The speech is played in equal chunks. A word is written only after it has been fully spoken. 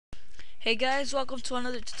Hey guys, welcome to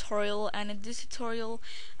another tutorial, and in this tutorial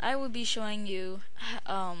I will be showing you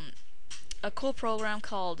a cool program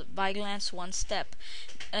called ViGlance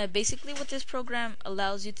OneStep. Basically what this program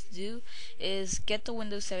allows you to do is get the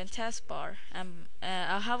Windows 7 taskbar.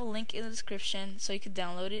 I'll have a link in the description so you can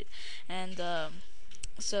download it. And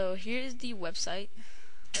so here is the website.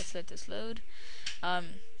 Let's let this load.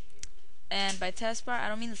 And by taskbar, I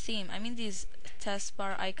don't mean the theme. I mean these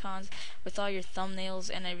taskbar icons with all your thumbnails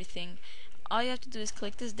and everything. All you have to do is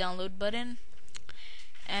click this download button,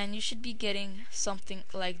 and you should be getting something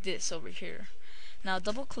like this over here. Now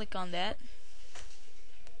double click on that,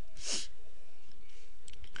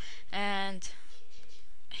 and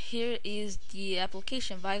here is the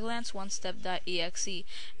application, ViGlance OneStep.exe.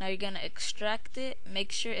 Now you're gonna extract it.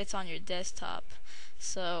 Make sure it's on your desktop.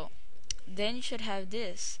 So then you should have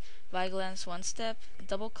this ViGlance OneStep.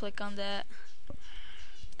 Double click on that,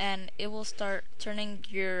 and it will start turning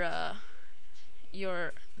your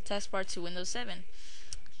taskbar to Windows 7.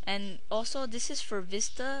 And also this is for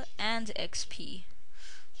Vista and XP.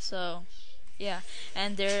 So yeah,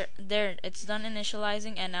 and there it's done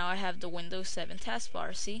initializing, and now I have the Windows 7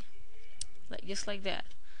 taskbar. See, like just like that.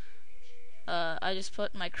 I just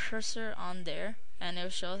put my cursor on there and it'll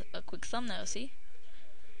show a quick thumbnail. See,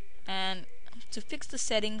 and to fix the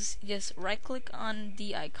settings, just right click on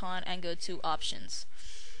the icon and go to options.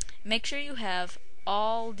 Make sure you have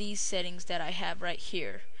all these settings that I have right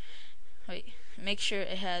here. Make sure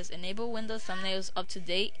it has enable Windows thumbnails up to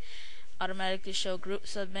date, automatically show group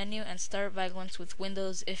submenu, and start ViGlance with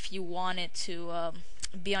Windows if you want it to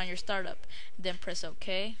be on your startup. Then press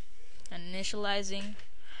OK, and initializing,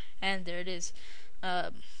 and there it is.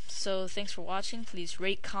 So thanks for watching. Please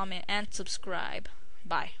rate, comment, and subscribe.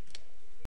 Bye.